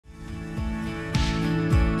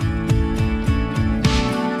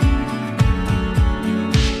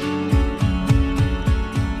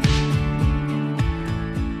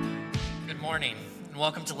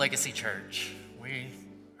Welcome to Legacy Church. We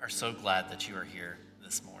are so glad that you are here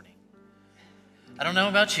this morning. I don't know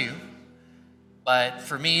about you, but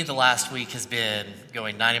for me, the last week has been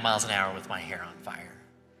going 90 miles an hour with my hair on fire.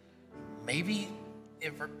 Maybe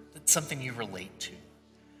it's something you relate to.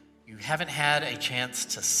 You haven't had a chance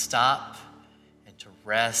to stop and to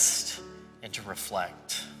rest and to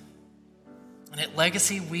reflect. And at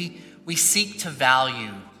Legacy, we seek to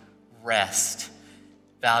value rest,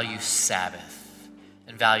 value Sabbath,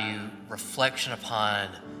 and value reflection upon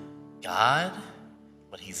God,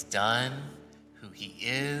 what He's done, who He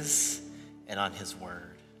is, and on His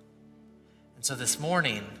Word. And so this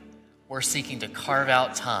morning, we're seeking to carve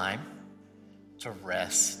out time to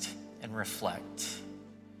rest and reflect,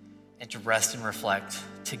 and to rest and reflect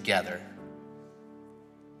together.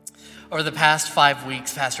 Over the past 5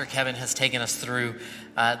 weeks, Pastor Kevin has taken us through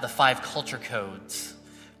the 5 culture codes,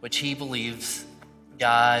 which he believes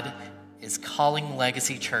God is calling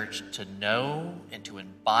Legacy Church to know and to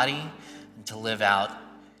embody and to live out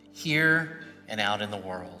here and out in the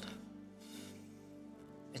world.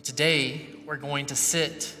 And today, we're going to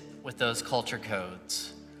sit with those culture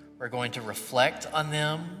codes. We're going to reflect on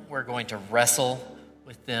them. We're going to wrestle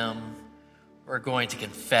with them. We're going to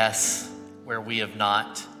confess where we have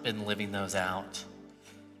not been living those out.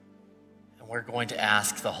 And we're going to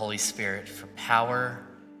ask the Holy Spirit for power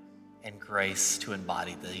and grace to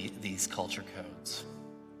embody these culture codes.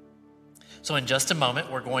 So in just a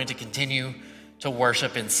moment, we're going to continue to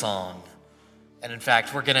worship in song. And in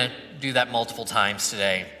fact, we're going to do that multiple times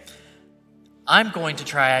today. I'm going to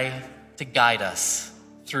try to guide us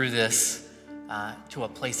through this to a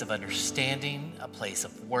place of understanding, a place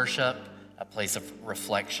of worship, a place of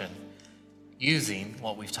reflection, using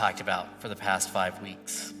what we've talked about for the past 5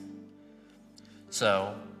 weeks.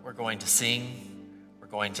 So we're going to sing.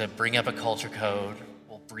 We're going to bring up a culture code,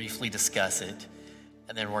 we'll briefly discuss it,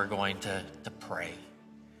 and then we're going to pray.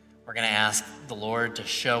 We're going to ask the Lord to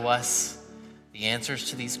show us the answers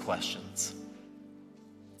to these questions.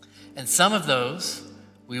 And some of those,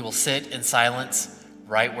 we will sit in silence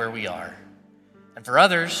right where we are. And for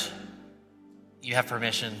others, you have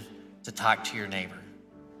permission to talk to your neighbor.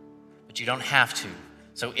 But you don't have to.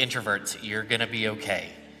 So introverts, you're going to be okay.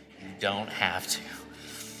 You don't have to.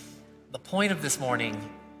 The point of this morning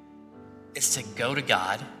is to go to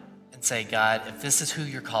God and say, God, if this is who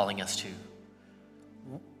you're calling us to,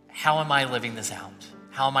 how am I living this out?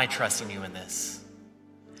 How am I trusting you in this?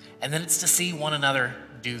 And then it's to see one another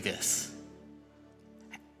do this.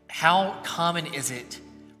 How common is it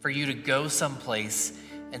for you to go someplace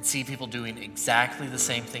and see people doing exactly the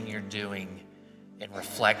same thing you're doing in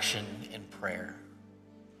reflection and prayer?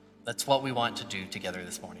 That's what we want to do together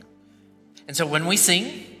this morning. And so when we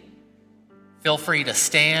sing, feel free to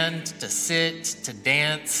stand, to sit, to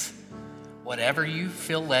dance, whatever you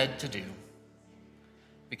feel led to do.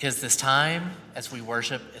 Because this time, as we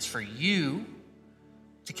worship, is for you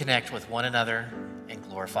to connect with one another and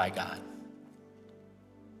glorify God.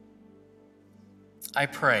 I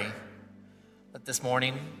pray that this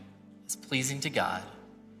morning is pleasing to God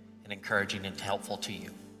and encouraging and helpful to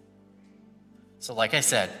you. So like I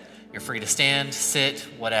said, you're free to stand, sit,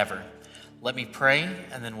 whatever. Let me pray,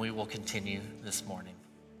 and then we will continue this morning.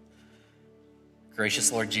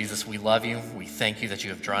 Gracious Lord Jesus, we love you. We thank you that you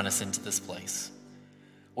have drawn us into this place.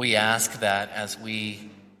 We ask that as we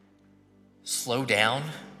slow down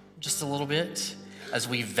just a little bit, as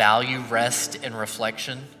we value rest and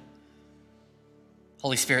reflection,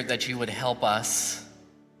 Holy Spirit, that you would help us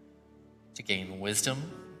to gain wisdom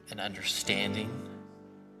and understanding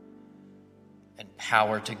and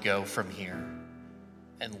power to go from here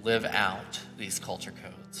and live out these culture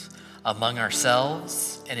codes among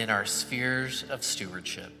ourselves and in our spheres of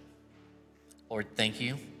stewardship. Lord, thank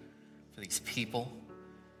you for these people.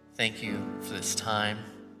 Thank you for this time.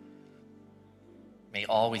 May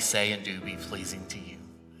all we say and do be pleasing to you.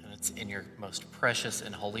 And it's in your most precious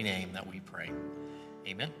and holy name that we pray.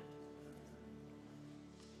 Amen.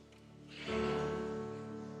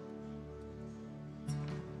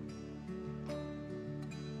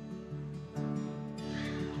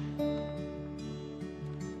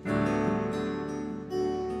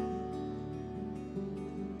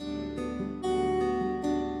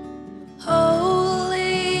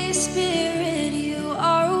 Holy Spirit, you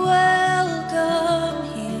are welcome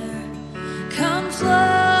here. Come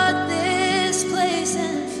flood this place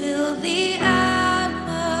and fill the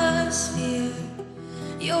atmosphere.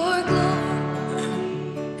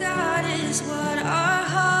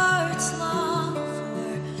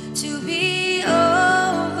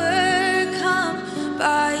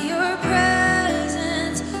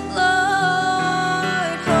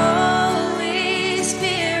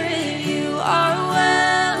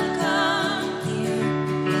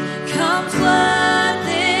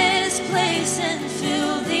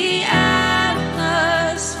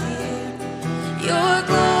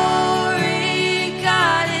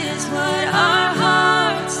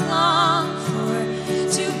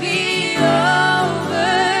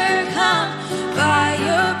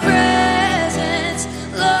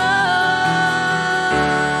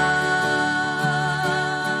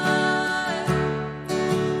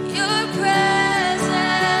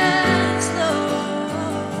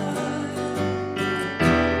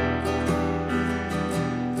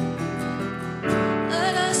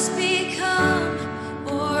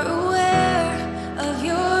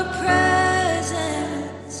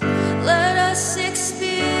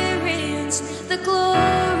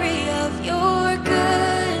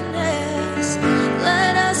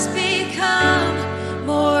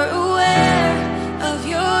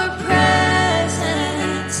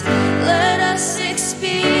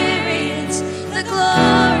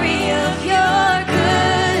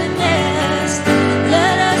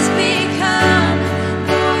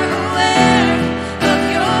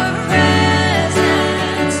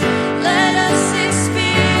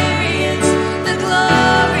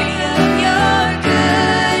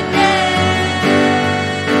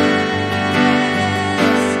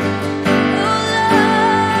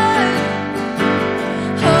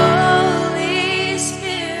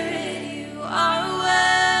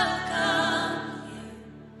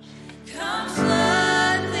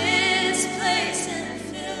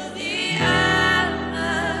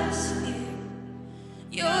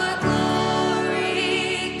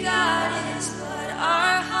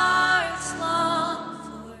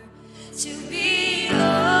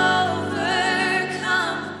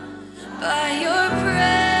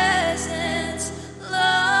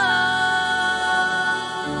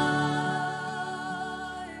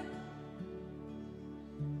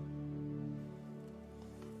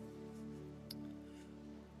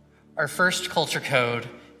 Our first culture code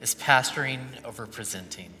is pastoring over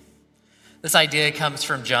presenting. This idea comes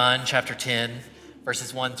from John chapter 10,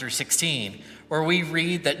 verses 1 through 16, where we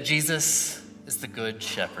read that Jesus is the good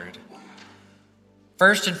shepherd.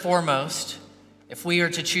 First and foremost, if we are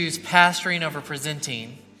to choose pastoring over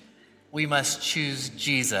presenting, we must choose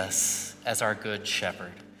Jesus as our good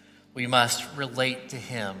shepherd. We must relate to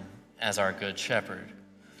him as our good shepherd.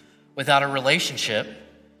 Without a relationship,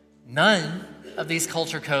 none of these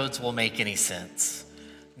culture codes will make any sense.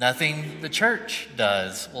 Nothing the church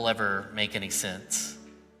does will ever make any sense.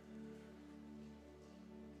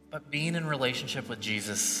 But being in relationship with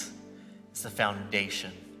Jesus is the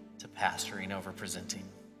foundation to pastoring over presenting.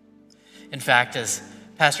 In fact, as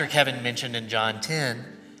Pastor Kevin mentioned in John 10,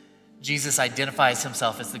 Jesus identifies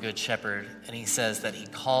himself as the good shepherd, and he says that he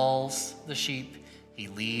calls the sheep, he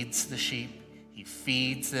leads the sheep, he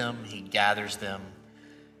feeds them, he gathers them,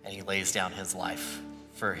 and he lays down his life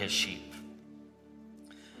for his sheep.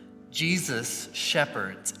 Jesus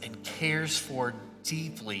shepherds and cares for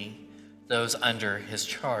deeply those under his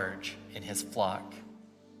charge in his flock.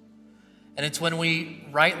 And it's when we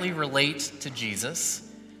rightly relate to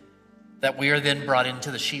Jesus that we are then brought into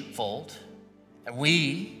the sheepfold, and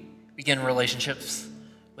we begin relationships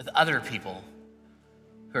with other people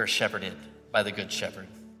who are shepherded by the Good Shepherd.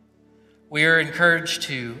 We are encouraged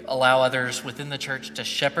to allow others within the church to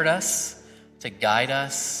shepherd us, to guide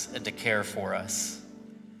us, and to care for us.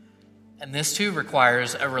 And this too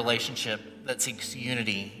requires a relationship that seeks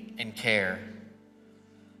unity and care.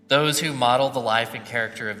 Those who model the life and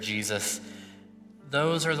character of Jesus,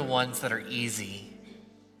 those are the ones that are easy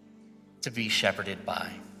to be shepherded by.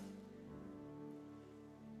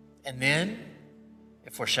 And then,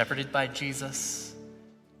 if we're shepherded by Jesus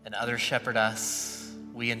and others shepherd us,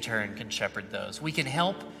 we in turn can shepherd those. We can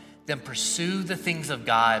help them pursue the things of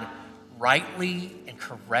God rightly and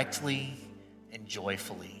correctly and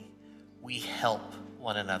joyfully. We help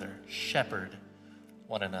one another, shepherd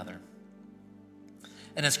one another.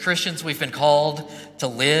 And as Christians, we've been called to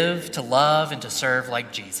live, to love, and to serve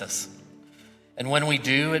like Jesus. And when we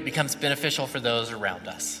do, it becomes beneficial for those around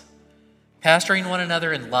us. Pastoring one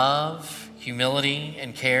another in love, humility,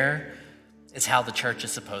 and care is how the church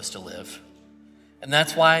is supposed to live. And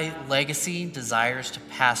that's why Legacy desires to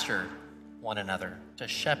pastor one another, to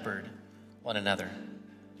shepherd one another.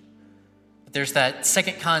 But there's that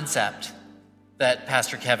second concept that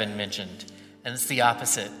Pastor Kevin mentioned, and it's the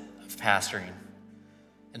opposite of pastoring.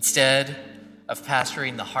 Instead of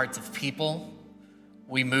pastoring the hearts of people,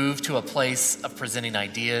 we move to a place of presenting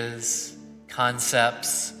ideas,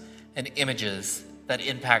 concepts, and images that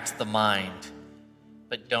impact the mind,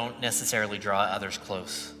 but don't necessarily draw others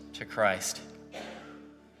close to Christ.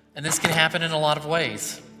 And this can happen in a lot of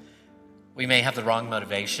ways. We may have the wrong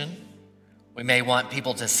motivation. We may want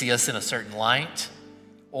people to see us in a certain light,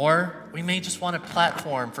 or we may just want a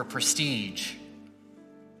platform for prestige.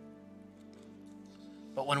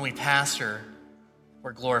 But when we pastor,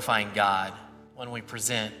 we're glorifying God. When we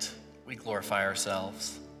present, we glorify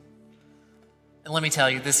ourselves. And let me tell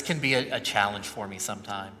you, this can be a challenge for me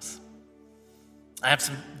sometimes. I have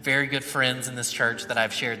some very good friends in this church that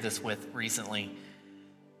I've shared this with recently.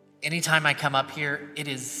 Anytime I come up here, it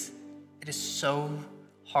is so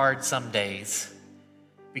hard some days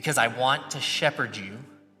because I want to shepherd you,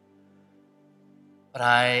 but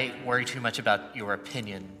I worry too much about your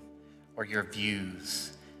opinion or your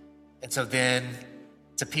views. And so then,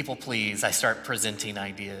 to people please, I start presenting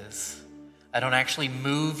ideas. I don't actually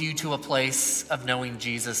move you to a place of knowing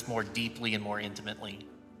Jesus more deeply and more intimately.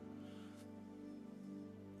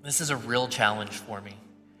 This is a real challenge for me.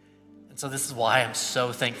 And so this is why I'm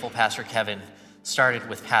so thankful Pastor Kevin started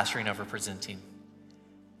with pastoring over presenting.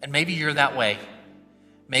 And maybe you're that way.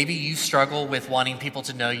 Maybe you struggle with wanting people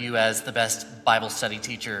to know you as the best Bible study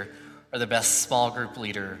teacher or the best small group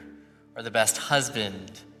leader or the best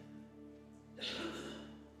husband.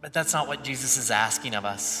 But that's not what Jesus is asking of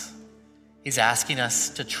us. He's asking us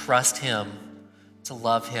to trust him, to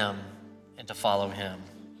love him, and to follow him.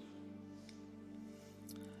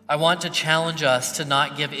 I want to challenge us to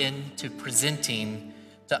not give in to presenting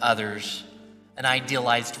to others an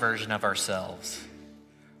idealized version of ourselves.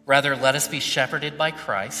 Rather, let us be shepherded by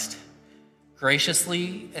Christ,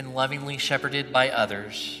 graciously and lovingly shepherded by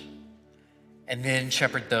others, and then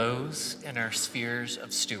shepherd those in our spheres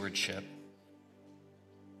of stewardship.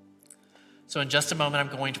 So in just a moment,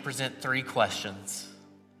 I'm going to present 3 questions.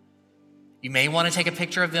 You may want to take a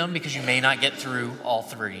picture of them because you may not get through all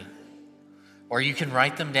 3. Or you can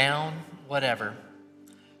write them down, whatever.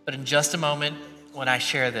 But in just a moment, when I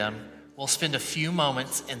share them, we'll spend a few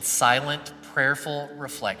moments in silent, prayerful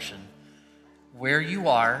reflection. Where you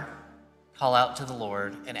are call out to the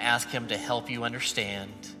Lord and ask him to help you understand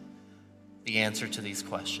the answer to these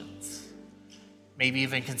questions. Maybe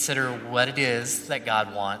even consider what it is that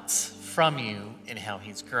God wants from you and how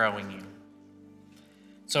he's growing you.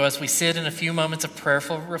 So as we sit in a few moments of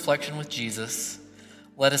prayerful reflection with Jesus,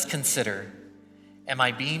 let us consider, am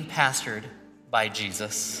I being pastored by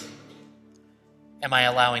Jesus? Am I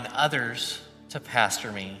allowing others to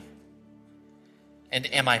pastor me?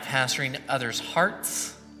 And am I pastoring others'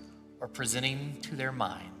 hearts or presenting to their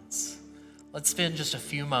minds? Let's spend just a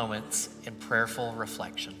few moments in prayerful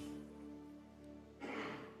reflection.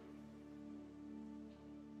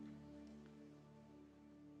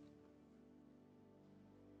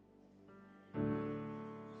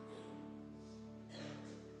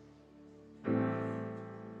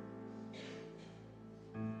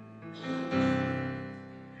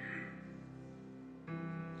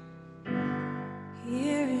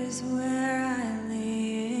 Here is where I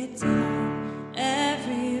lay it down,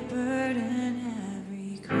 every burden,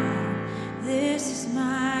 every crown. This is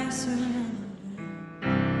my surrender.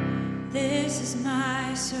 This is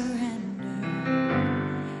my surrender.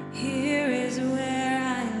 Here is where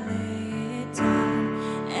I lay it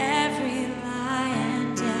down, every lie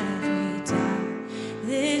and every doubt.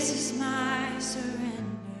 This is my surrender.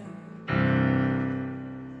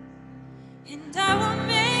 And I will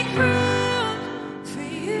make room for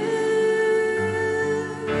you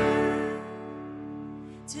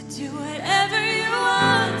to do whatever you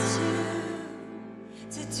want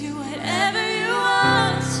to do whatever you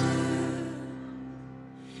want to.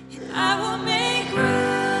 And I will make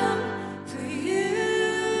room for you,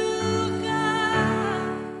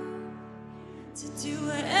 God, to do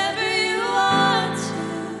whatever you want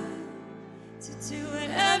to do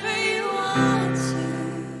whatever you want to.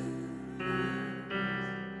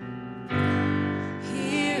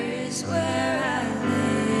 Here is where I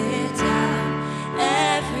lay it down,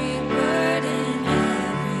 every burden,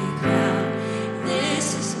 every crown. This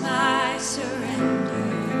is my surrender.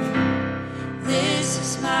 This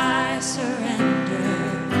is my surrender.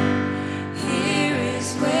 Here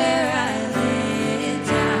is where I lay it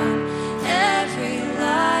down, every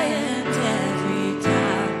lie and every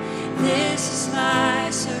doubt. This is my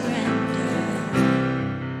surrender.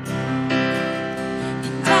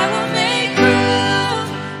 And I will make room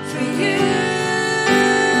for you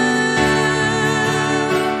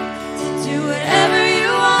to do whatever you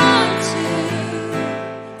want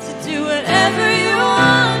to do whatever you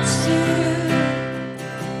want to.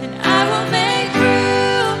 And I will make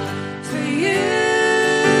room for you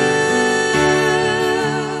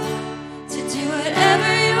to do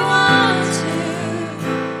whatever you want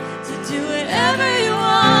to do whatever you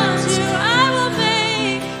want to. I will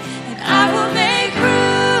make, and I will make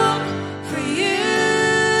room for you,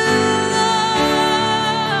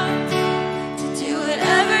 Lord, to do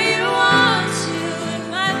whatever you want to in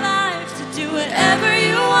my life, to do whatever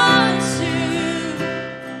you want to.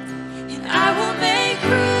 And I will make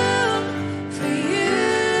room for you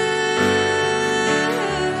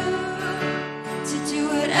to do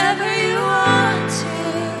whatever you want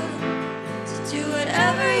to do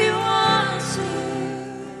whatever you want to.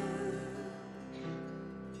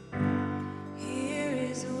 Here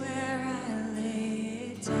is where I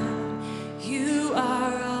lay it down. You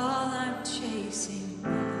are all I'm chasing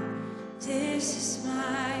now. This is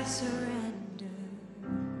my surrender.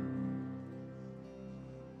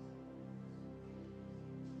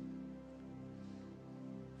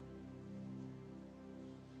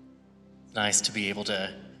 Nice to be able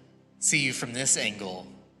to see you from this angle,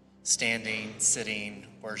 standing, sitting,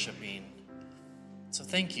 worshiping. So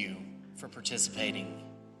thank you for participating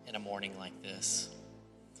in a morning like this.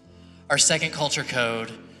 Our second culture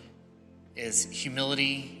code is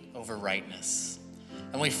humility over rightness.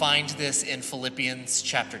 And we find this in Philippians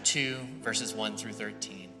chapter 2, verses 1 through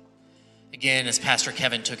 13. Again, as Pastor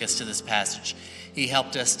Kevin took us to this passage, he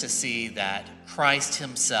helped us to see that Christ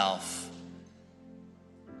himself,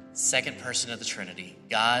 second person of the Trinity,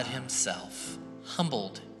 God himself,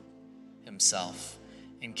 humbled himself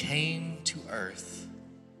and came to earth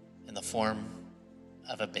in the form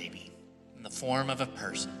of a baby, in the form of a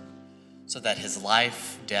person, so that his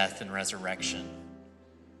life, death, and resurrection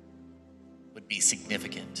would be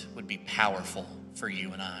significant, would be powerful for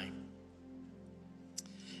you and I.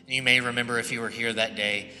 And you may remember, if you were here that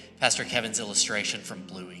day, Pastor Kevin's illustration from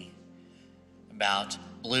Bluey, about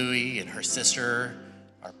Bluey and her sister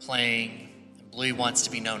are playing, and Bluey wants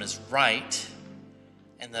to be known as right,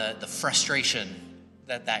 and the frustration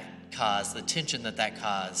that caused, the tension that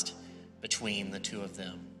caused between the two of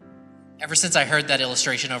them. Ever since I heard that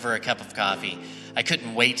illustration over a cup of coffee, I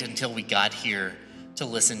couldn't wait until we got here to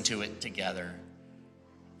listen to it together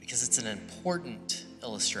because it's an important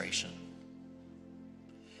illustration.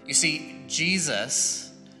 You see,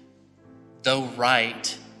 Jesus, though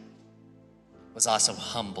right, was also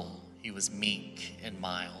humble. He was meek and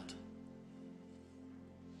mild.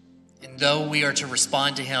 And though we are to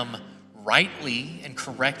respond to him rightly and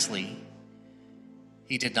correctly,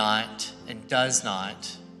 he did not and does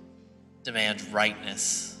not demand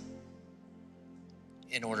rightness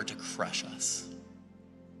in order to crush us.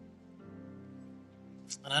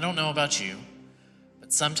 And I don't know about you,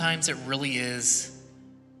 but sometimes it really is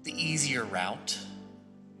the easier route,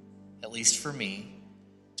 at least for me,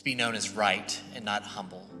 to be known as right and not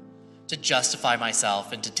humble, to justify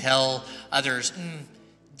myself and to tell others,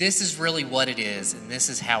 this is really what it is and this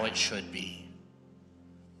is how it should be.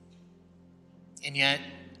 And yet,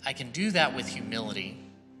 I can do that with humility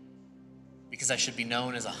because I should be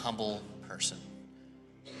known as a humble person,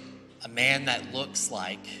 a man that looks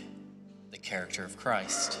like the character of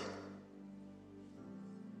Christ.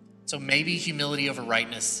 So maybe humility over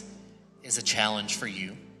rightness is a challenge for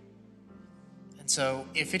you. And so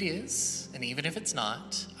if it is, and even if it's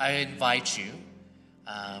not, I invite you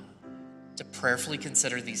to prayerfully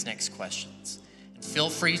consider these next questions. And feel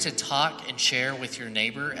free to talk and share with your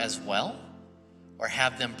neighbor as well, or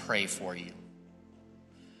have them pray for you.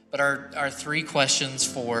 But our three questions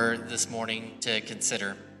for this morning to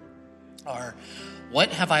consider are, what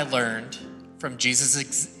have I learned from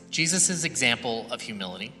Jesus' example of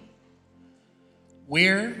humility?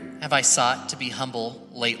 Where have I sought to be humble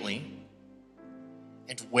lately?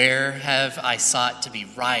 And where have I sought to be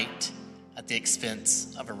right at the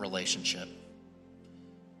expense of a relationship?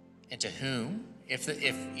 And to whom, if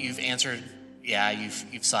you've answered, yeah,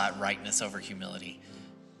 you've sought rightness over humility,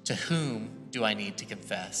 to whom do I need to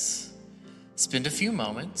confess? Spend a few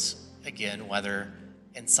moments, again, whether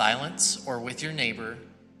in silence or with your neighbor,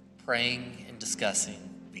 praying and discussing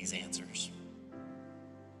these answers.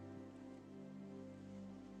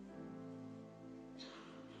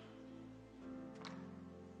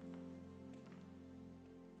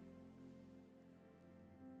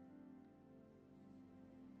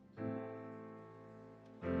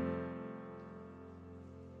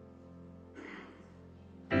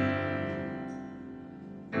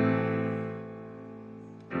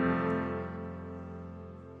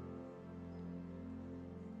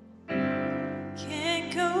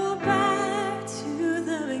 Can't go back.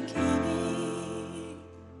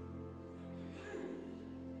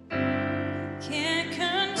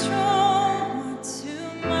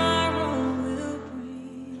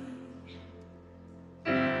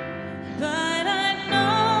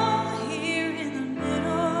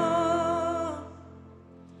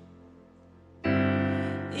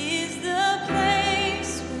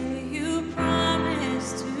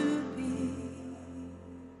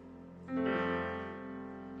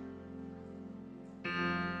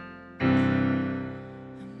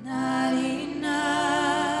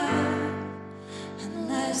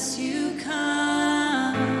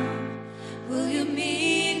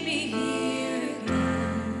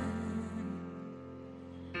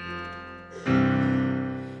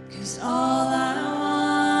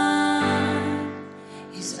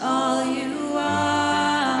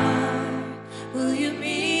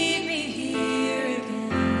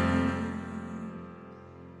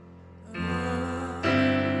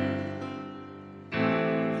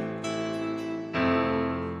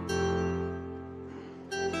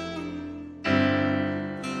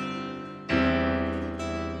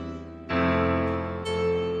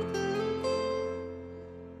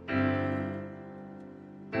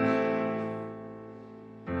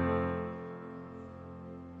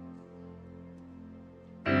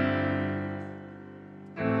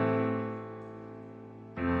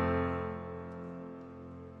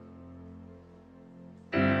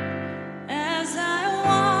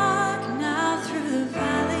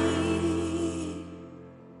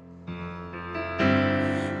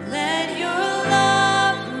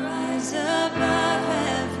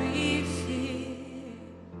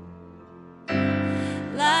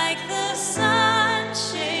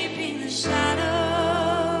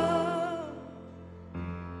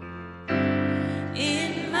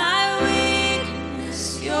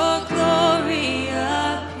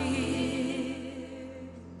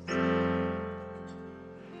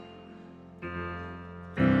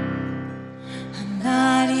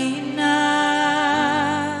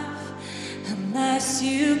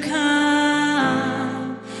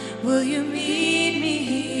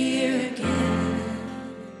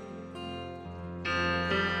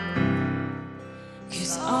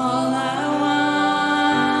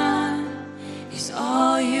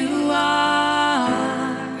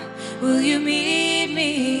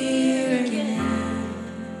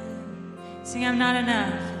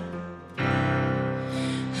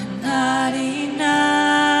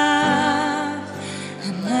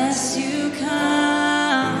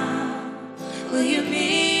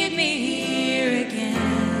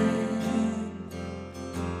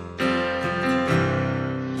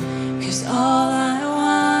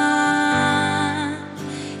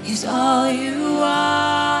 you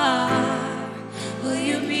are, will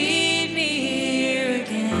you meet me here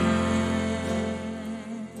again?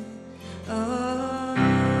 Oh.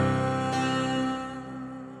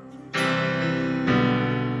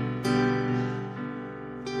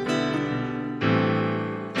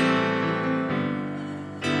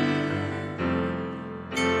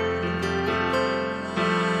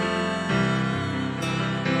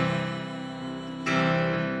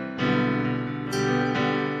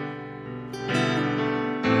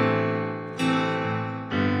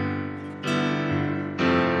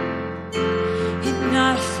 And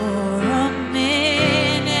not for a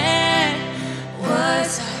minute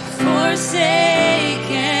was I forsaken.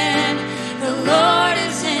 The Lord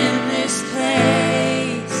is in this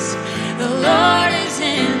place. The Lord is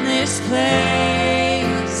in this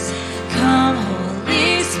place. Come,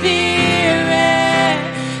 Holy Spirit,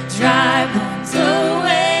 dry bones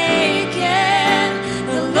awaken.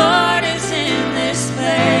 The Lord is in this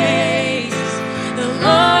place. The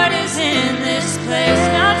Lord is in this place.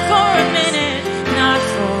 Not for a minute, not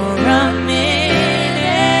for a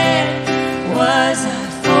minute was I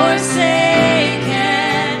forsaken.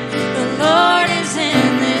 The Lord is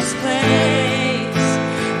in this place.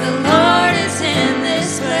 The Lord is in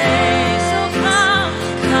this place. So come,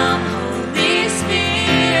 come, Holy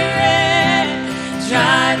Spirit,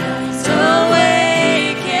 dry bones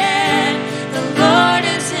awaken. The Lord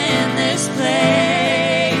is in this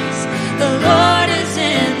place. The Lord is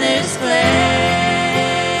in this place.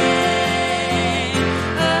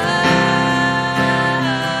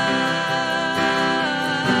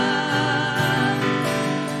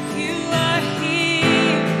 You are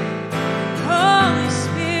here, Holy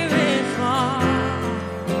Spirit, fall.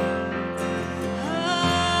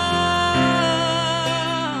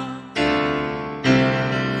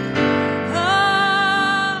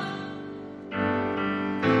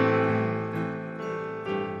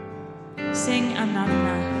 Sing, I'm not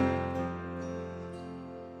enough.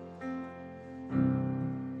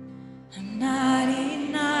 I'm not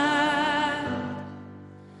enough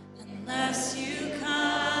unless you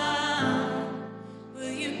come.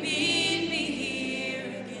 Will you meet me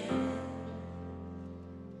here again?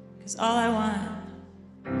 'Cause all I want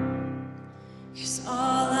is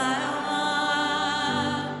all I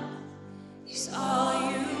want is all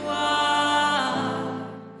you are.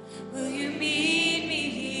 Will you meet me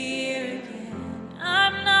here again?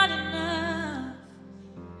 I'm not enough,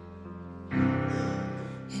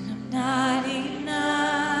 and I'm not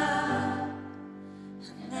enough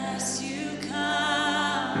unless you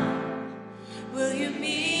come. Will you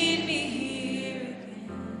meet me here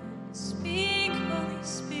again? Speak, Holy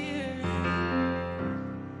Spirit,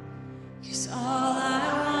 'cause all I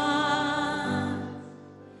want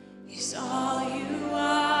is all you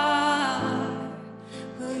are.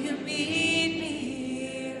 Will you meet me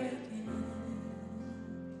here again?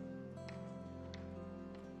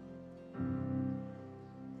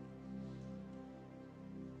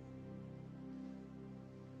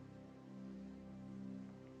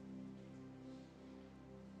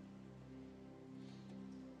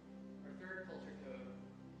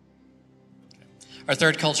 Our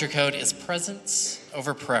third culture code is presence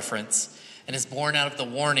over preference and is born out of the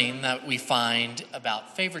warning that we find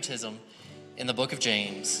about favoritism in the book of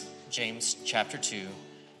James, James chapter 2,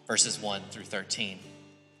 verses 1 through 13.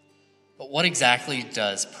 But what exactly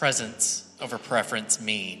does presence over preference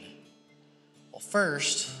mean? Well,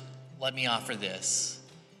 first, let me offer this.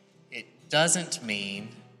 It doesn't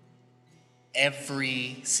mean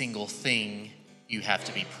every single thing you have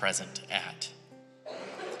to be present at.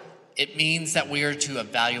 It means that we are to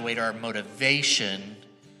evaluate our motivation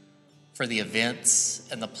for the events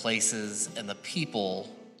and the places and the people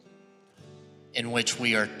in which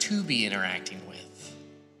we are to be interacting with.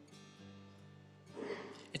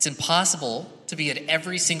 It's impossible to be at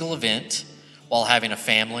every single event while having a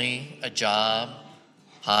family, a job,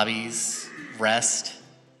 hobbies, rest.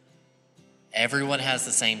 Everyone has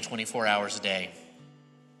the same 24 hours a day.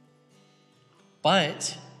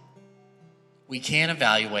 But we can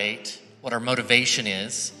evaluate what our motivation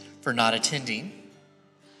is for not attending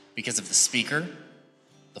because of the speaker,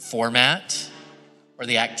 the format, or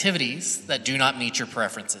the activities that do not meet your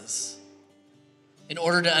preferences. In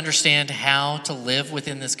order to understand how to live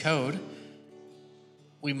within this code,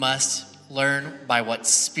 we must learn by what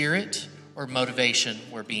spirit or motivation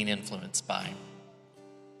we're being influenced by.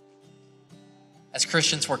 As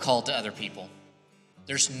Christians, we're called to other people.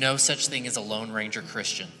 There's no such thing as a Lone Ranger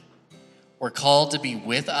Christian. We're called to be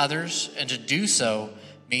with others, and to do so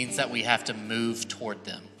means that we have to move toward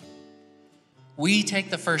them. We take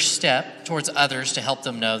the first step towards others to help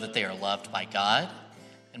them know that they are loved by God,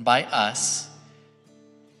 and by us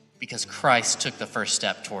because Christ took the first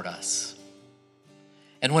step toward us.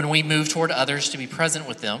 And when we move toward others to be present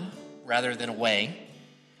with them rather than away,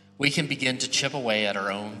 we can begin to chip away at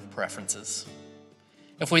our own preferences.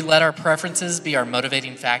 If we let our preferences be our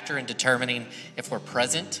motivating factor in determining if we're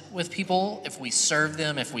present with people, if we serve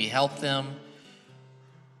them, if we help them,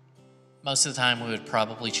 most of the time we would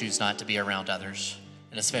probably choose not to be around others,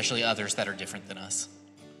 and especially others that are different than us.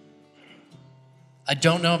 I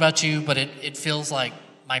don't know about you, but it feels like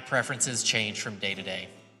my preferences change from day to day.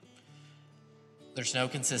 There's no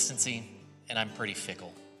consistency, and I'm pretty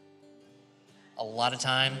fickle. A lot of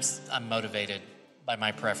times, I'm motivated by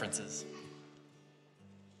my preferences.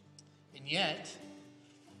 And yet,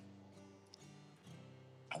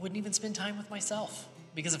 I wouldn't even spend time with myself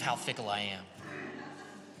because of how fickle I am.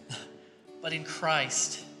 But in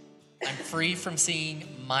Christ, I'm free from seeing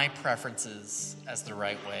my preferences as the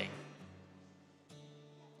right way.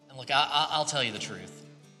 And look, I'll tell you the truth.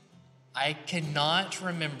 I cannot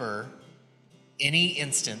remember any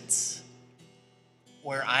instance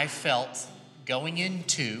where I felt going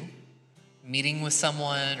into meeting with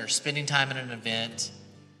someone or spending time at an event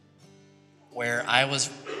where I was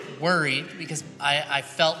worried because I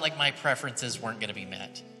felt like my preferences weren't going to be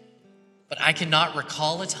met. But I cannot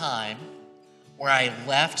recall a time where I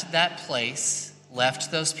left that place,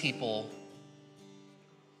 left those people,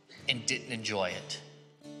 and didn't enjoy it.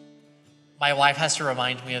 My wife has to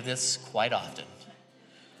remind me of this quite often.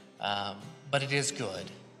 But it is good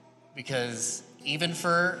because even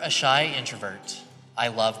for a shy introvert, I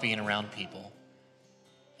love being around people.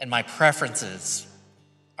 And my preferences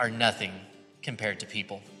are nothing compared to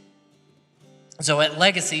people. So at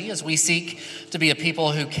Legacy, as we seek to be a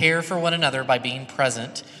people who care for one another by being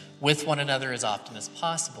present with one another as often as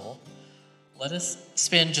possible, let us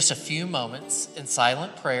spend just a few moments in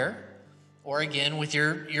silent prayer, or again with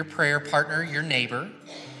your prayer partner, your neighbor,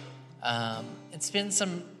 and spend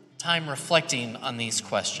some time reflecting on these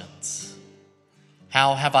questions.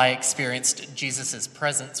 How have I experienced Jesus'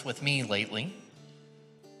 presence with me lately?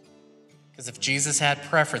 Because if Jesus had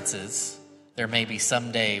preferences, there may be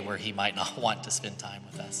some day where he might not want to spend time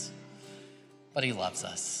with us. But he loves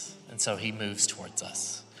us, and so he moves towards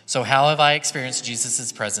us. So how have I experienced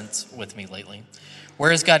Jesus' presence with me lately?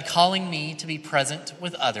 Where is God calling me to be present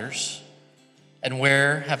with others? And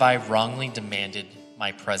where have I wrongly demanded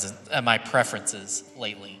my preferences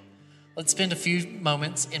lately? Let's spend a few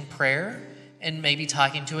moments in prayer and maybe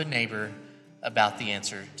talking to a neighbor about the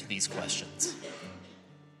answer to these questions.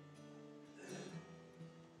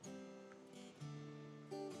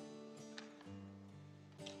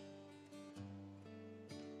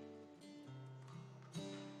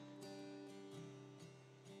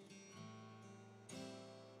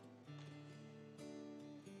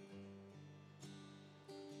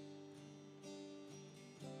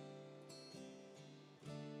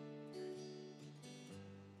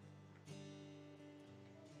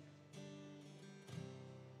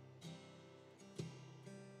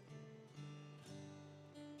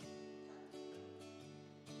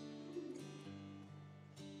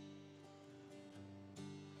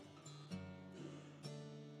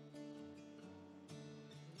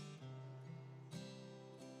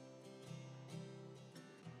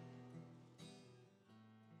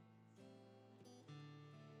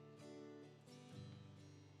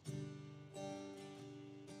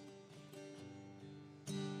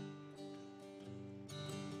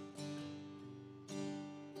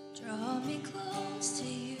 Draw me close to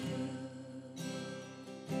you.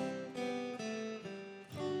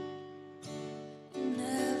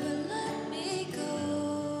 Never let me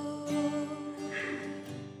go.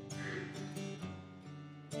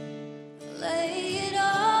 Lay it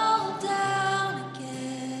all down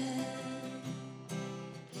again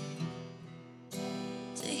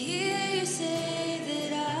to hear you say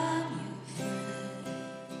that I'm your friend.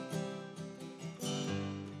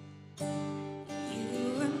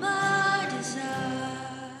 You are my desire.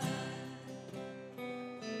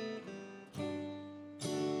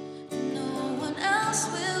 No one else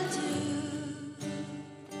will do.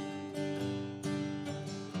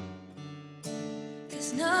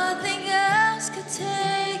 'Cause nothing else could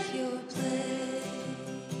take your place.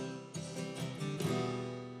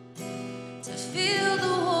 To feel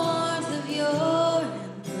the warmth of your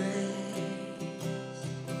embrace.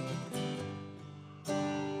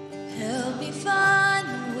 Help me find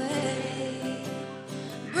the way.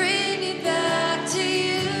 Bring me back to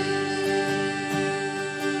you.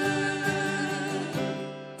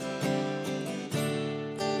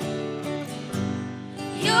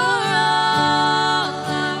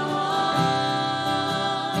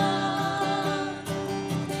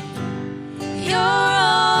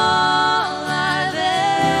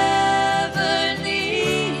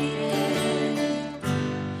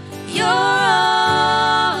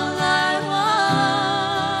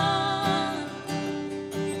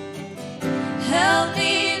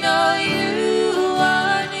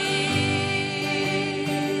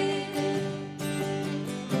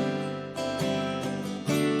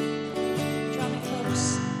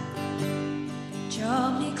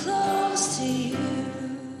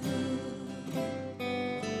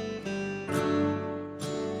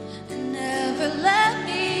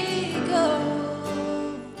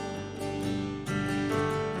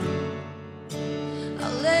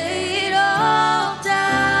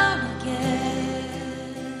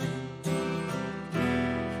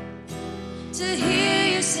 to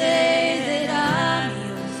hear you say that I'm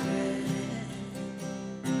your friend.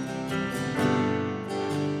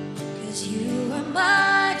 'Cause you are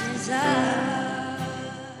my desire,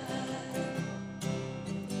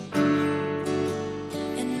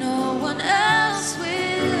 and no one else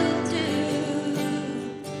will do.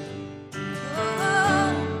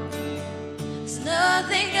 Oh, 'cause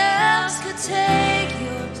nothing else could take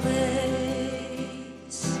your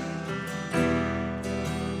place.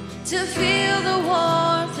 To feel the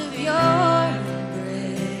warmth of your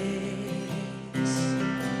embrace.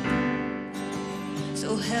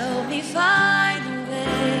 So help me find a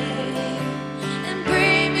way and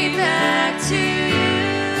bring me back to you.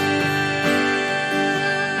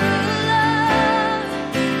 Love,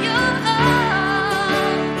 you're all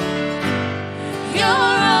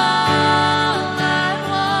I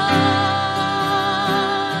want.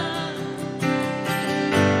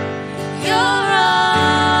 You're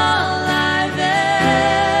all I've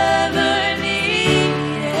ever needed.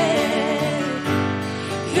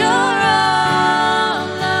 You're all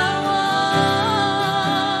I want.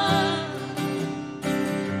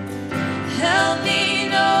 Help me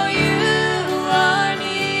know you are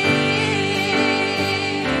near.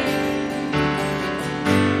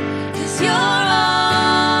 'Cause you're all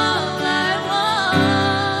I want.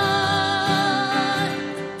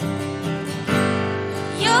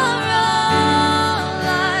 You're all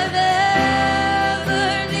I've ever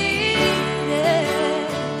needed.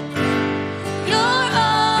 You're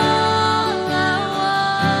all I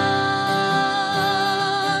want.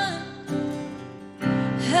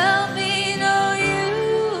 Help me know you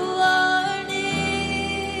are near.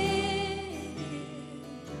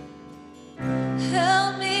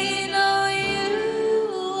 Help me know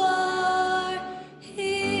you are here.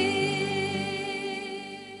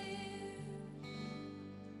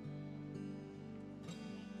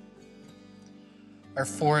 Our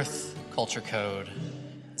fourth culture code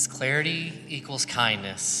is clarity equals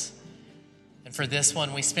kindness. And for this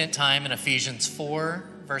one, we spent time in Ephesians 4,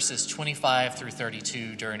 verses 25 through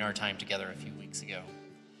 32 during our time together a few weeks ago.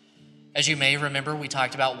 As you may remember, we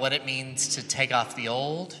talked about what it means to take off the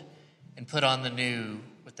old and put on the new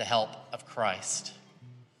with the help of Christ.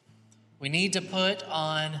 We need to put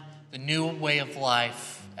on the new way of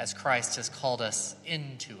life as Christ has called us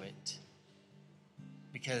into it.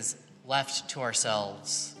 Because left to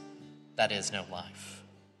ourselves, that is no life.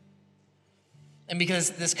 And because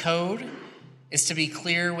this code is to be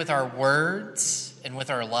clear with our words and with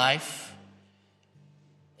our life,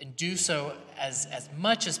 and do so as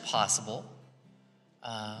much as possible,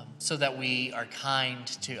 so that we are kind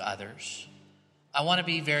to others, I want to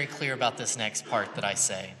be very clear about this next part that I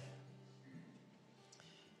say.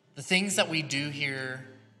 The things that we do here,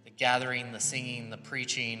 the gathering, the singing, the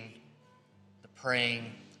preaching, the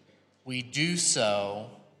praying, we do so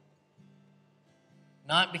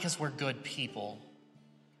not because we're good people,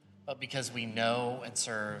 but because we know and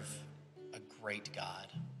serve a great God.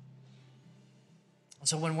 And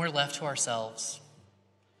so when we're left to ourselves,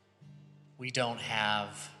 we don't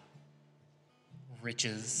have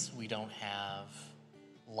riches, we don't have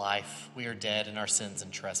life. We are dead in our sins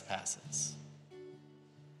and trespasses.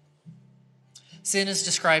 Sin is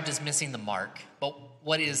described as missing the mark, but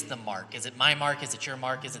what is the mark? Is it my mark? Is it your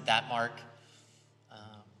mark? Is it that mark?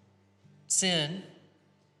 Sin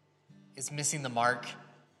is missing the mark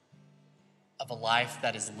of a life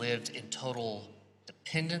that is lived in total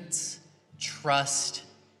dependence, trust,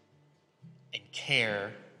 and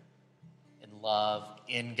care and love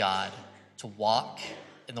in God to walk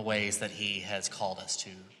in the ways that He has called us to.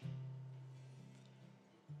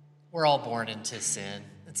 We're all born into sin.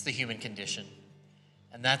 It's the human condition.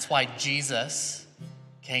 And that's why Jesus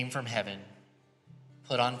came from heaven,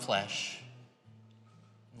 put on flesh,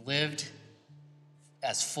 and lived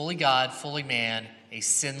as fully God, fully man, a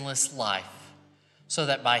sinless life, so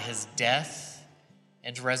that by His death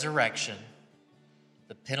and resurrection,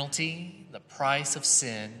 the penalty, the price of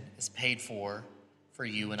sin is paid for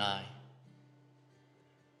you and I.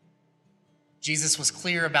 Jesus was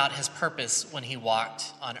clear about His purpose when He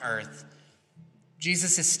walked on earth.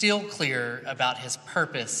 Jesus is still clear about His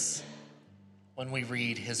purpose when we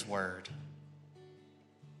read His word.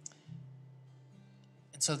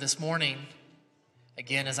 And so this morning,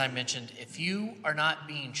 again, as I mentioned, if you are not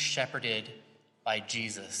being shepherded by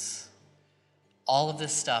Jesus, all of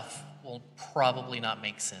this stuff will probably not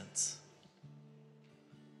make sense.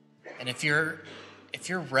 And if you're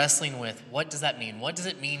wrestling with what does that mean? What does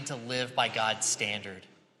it mean to live by God's standard?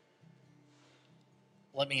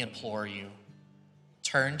 Let me implore you,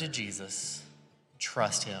 turn to Jesus,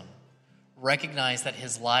 trust Him. Recognize that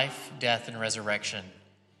His life, death, and resurrection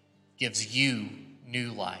gives you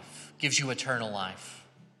new life, gives you eternal life.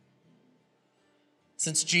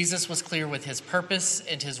 Since Jesus was clear with his purpose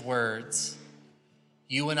and his words,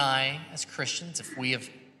 you and I, as Christians, if we have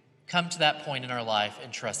come to that point in our life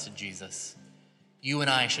and trusted Jesus, you and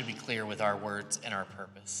I should be clear with our words and our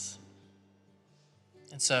purpose.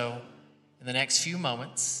 And so, in the next few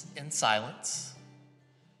moments, in silence,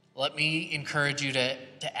 let me encourage you to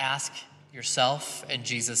ask yourself and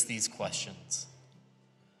Jesus these questions.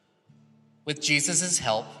 With Jesus'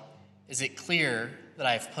 help, is it clear that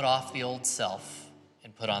I have put off the old self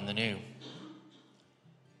and put on the new?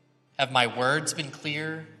 Have my words been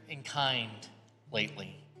clear and kind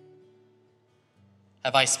lately?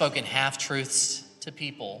 Have I spoken half-truths to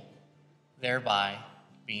people, thereby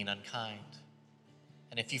being unkind?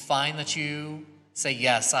 And if you find that you say,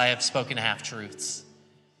 yes, I have spoken half-truths,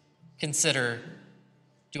 consider,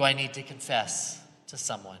 do I need to confess to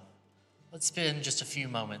someone? Let's spend just a few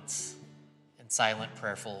moments in silent,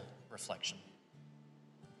 prayerful reflection.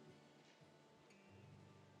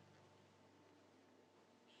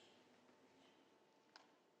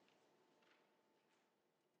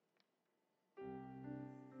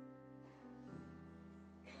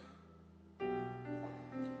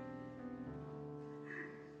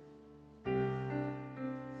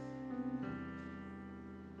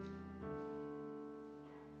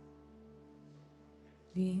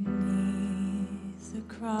 Beneath the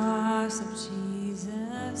cross of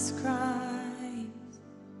Jesus Christ,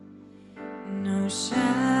 no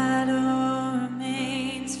shadow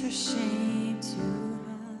remains for shame to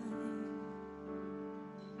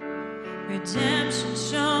hide. Redemption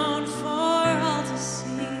shone for all to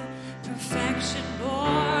see, perfection bore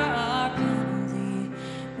our penalty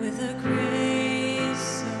with a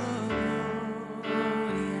grace so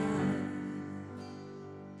glorious.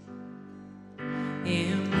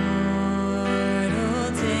 Immortal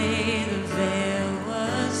day, the veil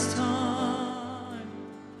was torn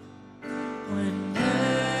when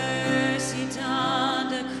mercy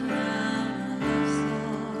donned a crown of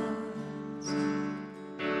thorns.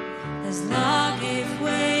 As law gave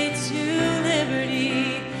way to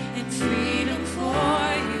liberty and freedom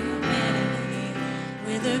for humanity,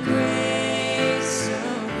 with a grace so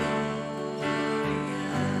glorious.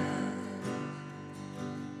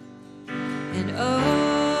 And oh,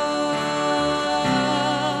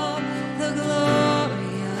 the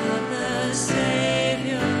glory of the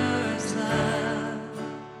Savior's love,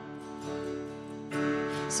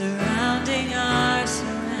 surrounding our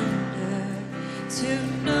surrender to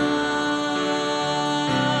know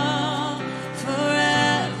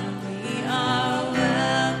forever we are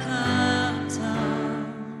welcomed home.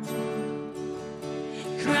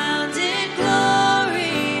 Crowned in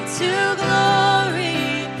glory to glory,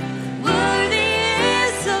 worthy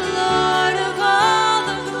is the Lord of all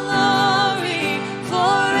the glory.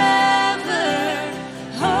 Forever,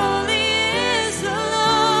 holy is the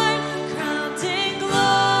Lord. Crowned in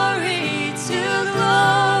glory to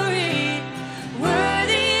glory,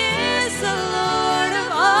 worthy is the Lord of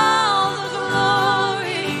all the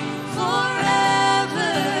glory.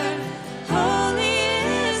 Forever, holy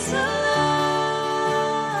is the Lord.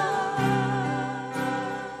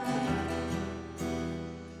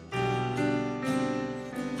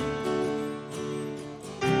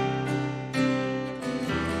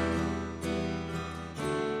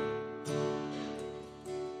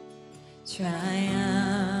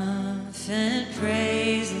 Triumphant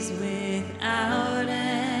praises without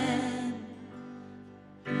end,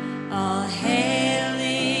 all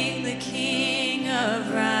hailing the King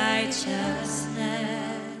of righteousness.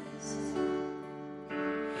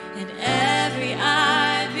 And every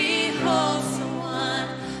eye beholds the one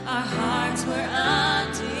our hearts were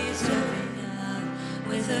undeserving of,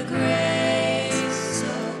 with a grace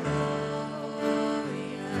so glorious.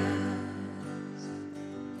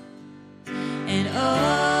 And oh,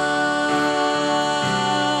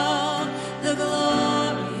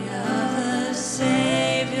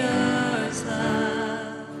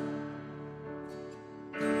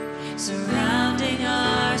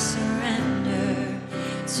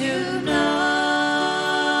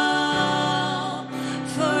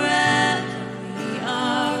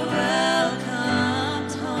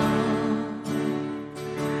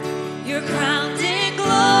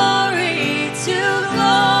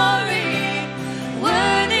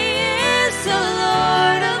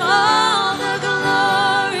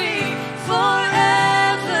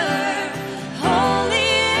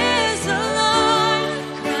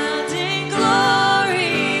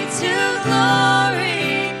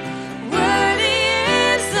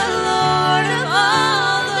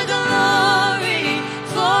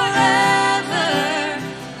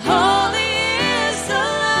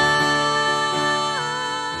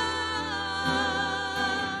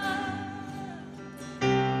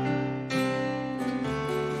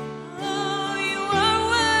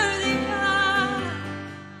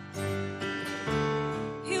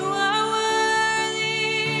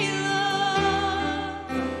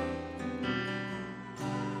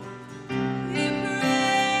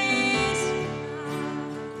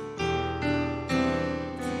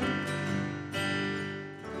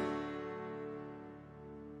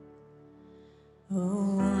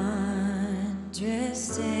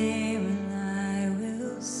 this day when I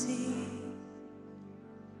will see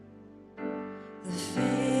the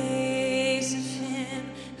face of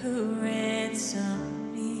him who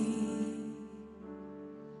ransomed me.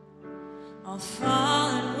 I'll fall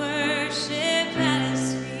and worship at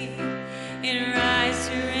his feet and rise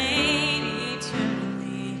to reign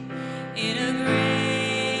eternally in a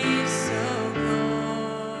grave so glorious.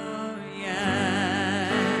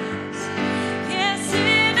 Yes,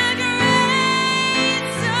 in a grave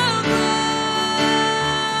so glorious.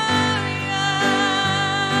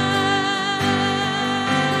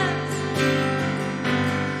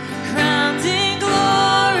 Crowned in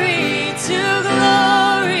glory to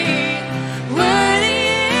glory, worthy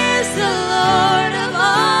is the Lord of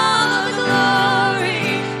all the glory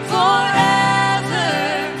forever.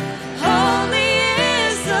 Holy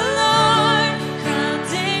is the Lord,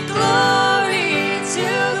 crowned in glory to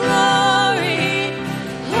glory.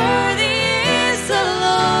 Worthy is the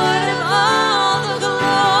Lord of all the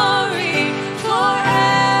glory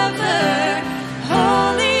forever.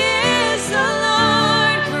 Holy is the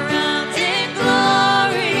Lord, crowned in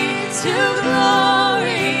glory to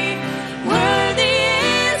glory. Worthy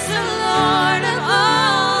is the Lord of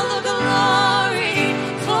all the glory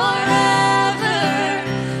forever.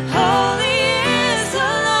 Holy is the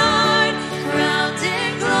Lord, crowned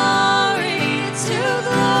in glory to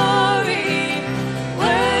glory.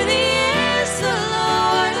 Worthy is the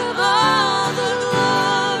Lord of all the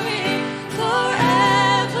glory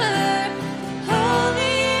forever.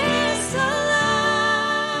 Holy is the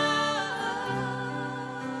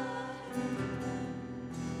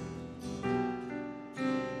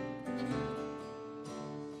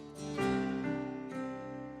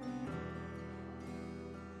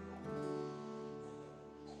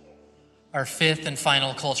Our fifth and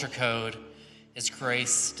final culture code is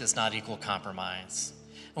grace does not equal compromise.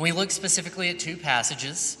 And we look specifically at two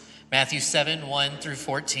passages, Matthew 7, 1 through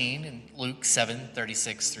 14, and Luke 7,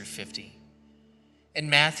 36 through 50. In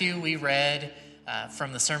Matthew, we read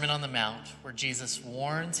from the Sermon on the Mount, where Jesus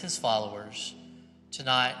warns his followers to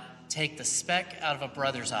not take the speck out of a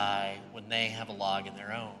brother's eye when they have a log in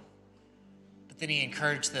their own. But then he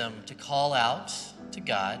encouraged them to call out to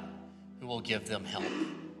God, who will give them help.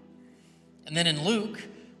 And then in Luke,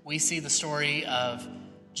 we see the story of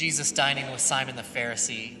Jesus dining with Simon the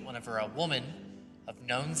Pharisee whenever a woman of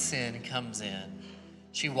known sin comes in.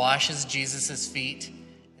 She washes Jesus' feet,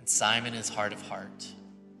 and Simon is hard of heart.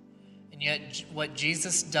 And yet, what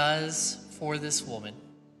Jesus does for this woman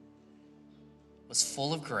was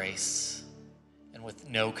full of grace and with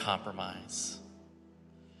no compromise.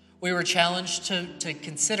 We were challenged to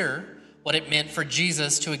consider what it meant for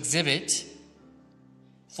Jesus to exhibit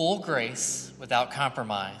full grace without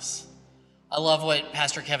compromise. I love what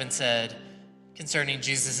Pastor Kevin said concerning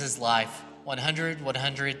Jesus' life: 100,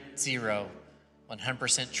 100, 0.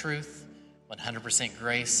 100% truth, 100%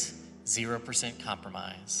 grace, 0%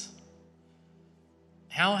 compromise.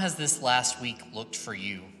 How has this last week looked for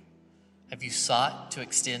you? Have you sought to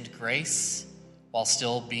extend grace while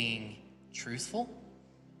still being truthful?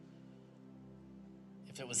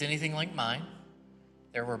 If it was anything like mine,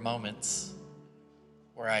 there were moments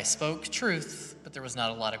where I spoke truth, but there was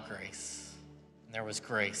not a lot of grace. And there was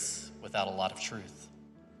grace without a lot of truth.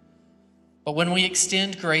 But when we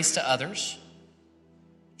extend grace to others,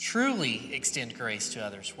 truly extend grace to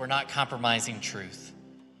others, we're not compromising truth.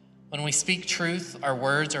 When we speak truth, our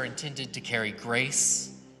words are intended to carry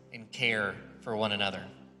grace and care for one another.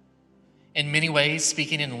 In many ways,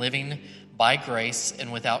 speaking and living by grace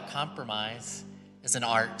and without compromise is an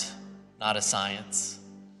art, not a science.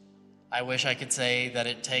 I wish I could say that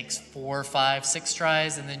it takes 4, 5, 6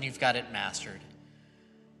 tries and then you've got it mastered.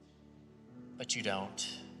 But you don't.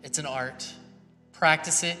 It's an art.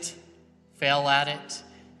 Practice it, fail at it,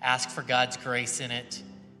 ask for God's grace in it,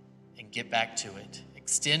 and get back to it.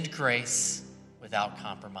 Extend grace without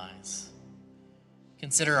compromise.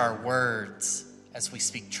 Consider our words as we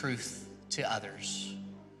speak truth to others.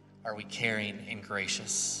 Are we caring and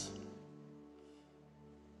gracious?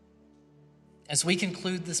 As we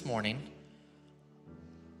conclude this morning,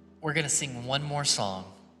 we're going to sing one more song.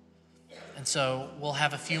 And so we'll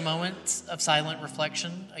have a few moments of silent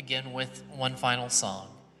reflection, again with one final song.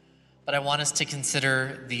 But I want us to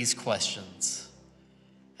consider these questions.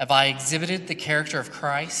 Have I exhibited the character of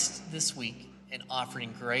Christ this week in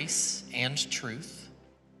offering grace and truth?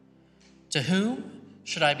 To whom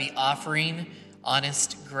should I be offering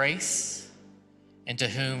honest grace? And to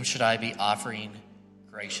whom should I be offering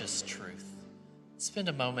gracious truth? Spend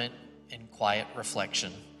a moment in quiet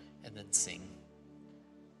reflection and then sing.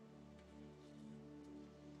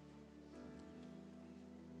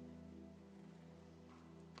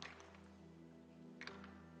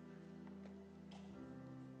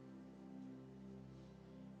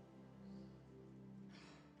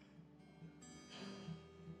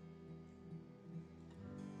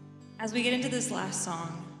 As we get into this last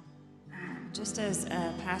song, just as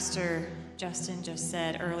Pastor Justin just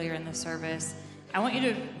said earlier in the service, I want you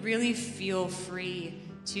to really feel free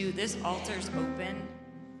to, this altar's open.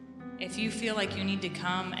 If you feel like you need to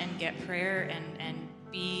come and get prayer and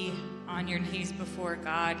be on your knees before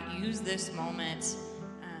God, use this moment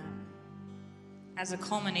as a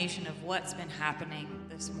culmination of what's been happening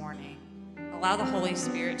this morning. Allow the Holy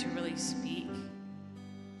Spirit to really speak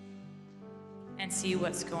and see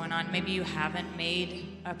what's going on. Maybe you haven't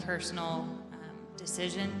made a personal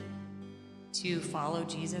decision to follow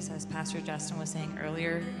Jesus, as Pastor Justin was saying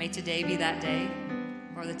earlier. May today be that day,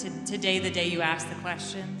 or today the day you ask the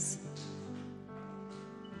questions.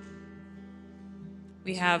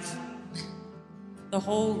 We have the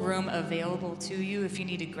whole room available to you if you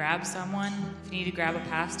need to grab someone, if you need to grab a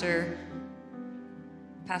pastor.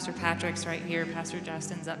 Pastor Patrick's right here, Pastor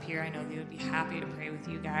Justin's up here. I know they would be happy to pray with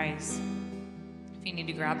you guys. If you need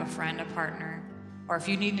to grab a friend, a partner, or if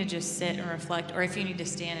you need to just sit and reflect, or if you need to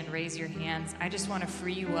stand and raise your hands, I just want to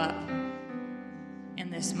free you up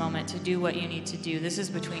in this moment to do what you need to do. This is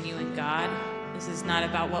between you and God. This is not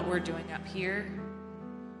about what we're doing up here.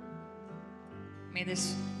 May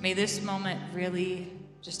this moment really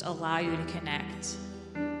just allow you to connect.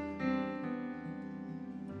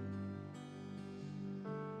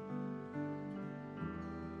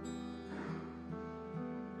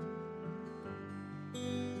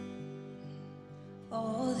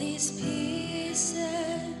 All these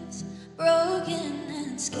pieces broken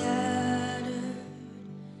and scattered,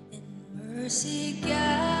 in mercy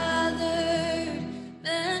gathered,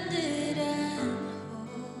 mended and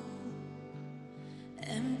whole,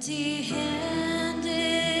 empty-handed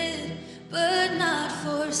but not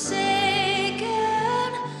forsaken.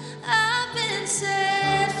 I've been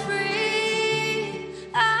set free.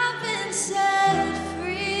 I've been set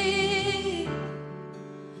free.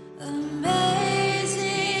 Amazing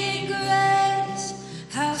grace,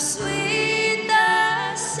 how sweet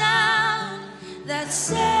the sound that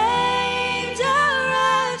saved a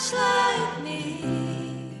wretch like me.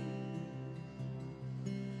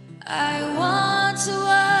 I once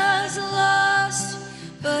was lost,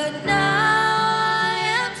 but now I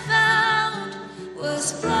am found.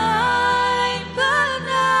 Was blind, but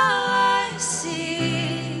now I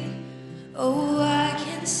see. Oh, I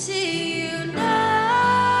can see you now.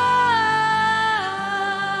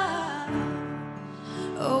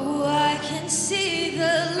 Oh, I can see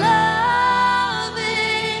the love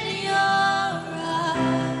in your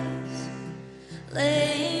eyes,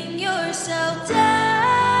 laying yourself down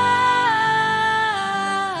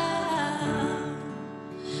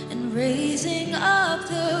and raising up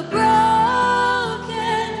the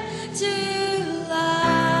broken to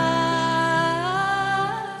life.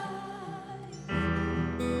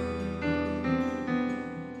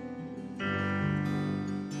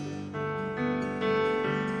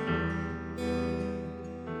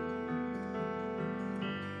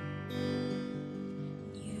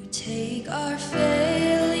 You take our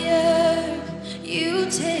failure, you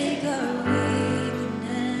take our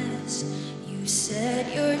weakness, you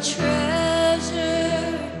set your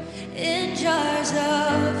treasure in jars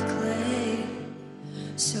of clay.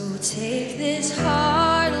 So take this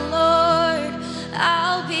heart, Lord,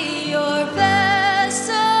 I'll be your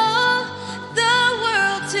vessel, the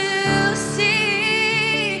world to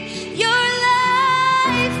see your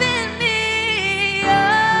life in me.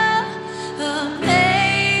 Oh,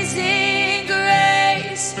 amazing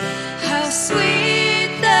grace, how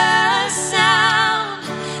sweet the sound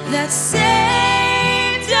that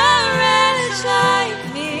saved a wretch like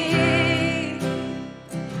me.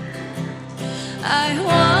 I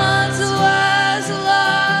once was lost,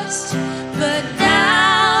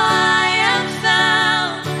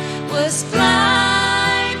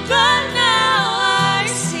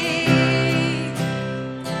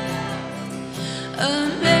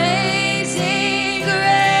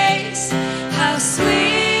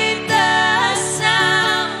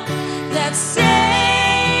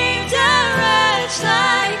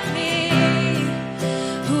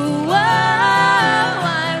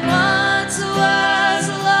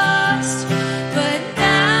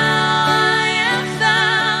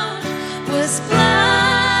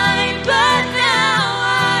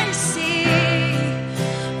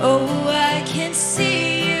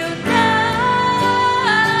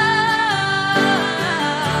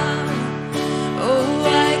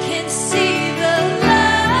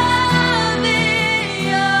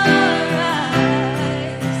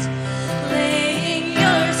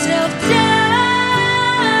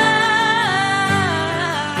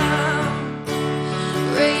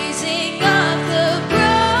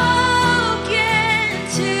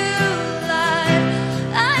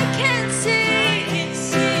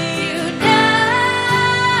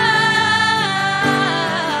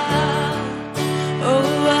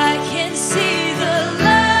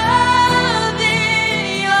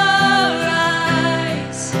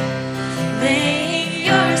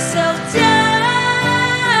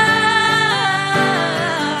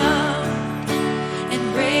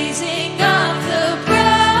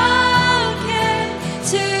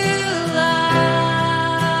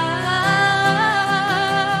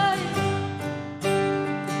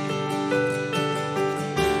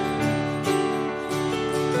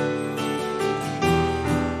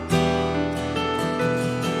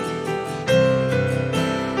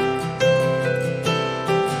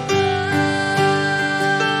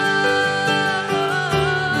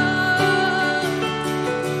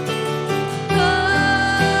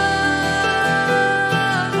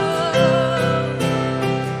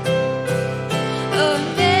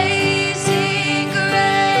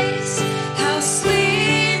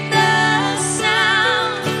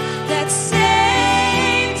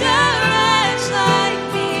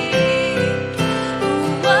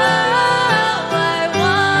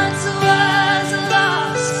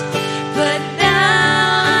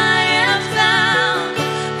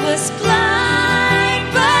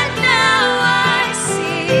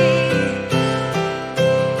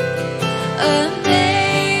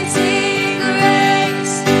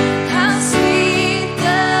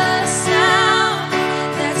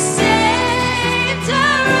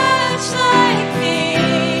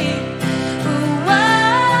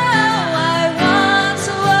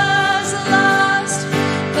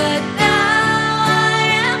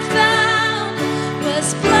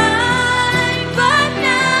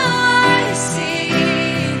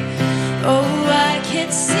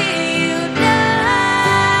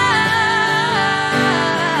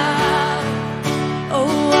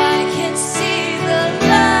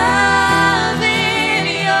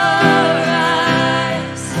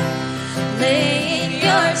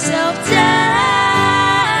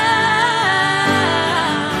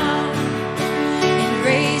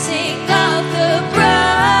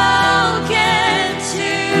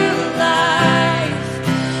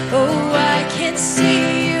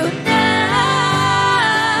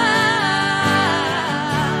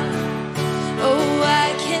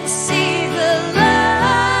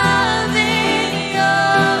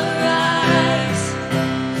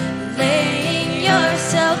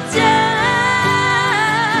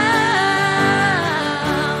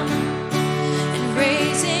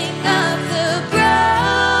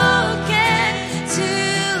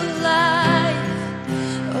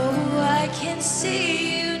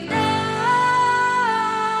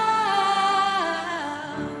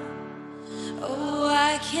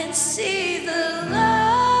 can see the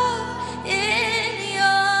love in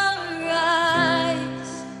your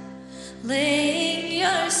eyes, laying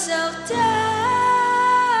yourself down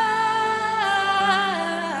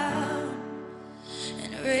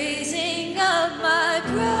and raising up my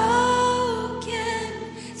broken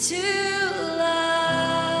to life.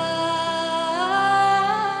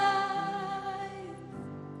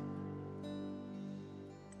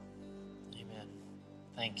 Amen.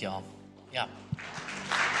 Thank y'all. Yeah.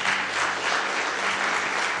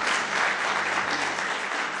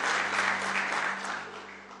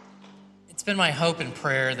 It's been my hope and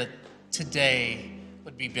prayer that today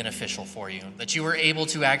would be beneficial for you, that you were able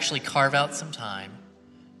to actually carve out some time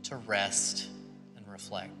to rest and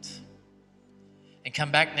reflect. And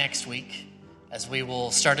come back next week as we will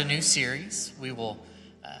start a new series. We will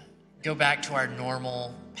go back to our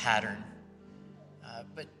normal pattern.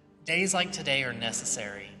 But days like today are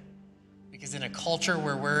necessary because in a culture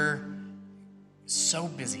where we're so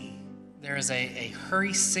busy, there is a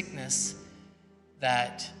hurry sickness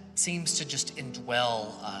that seems to just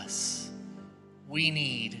indwell us. We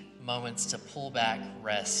need moments to pull back,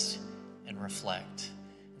 rest, and reflect.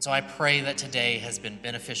 And so I pray that today has been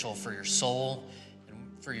beneficial for your soul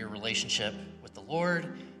and for your relationship with the Lord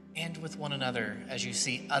and with one another as you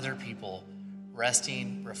see other people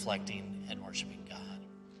resting, reflecting, and worshiping God.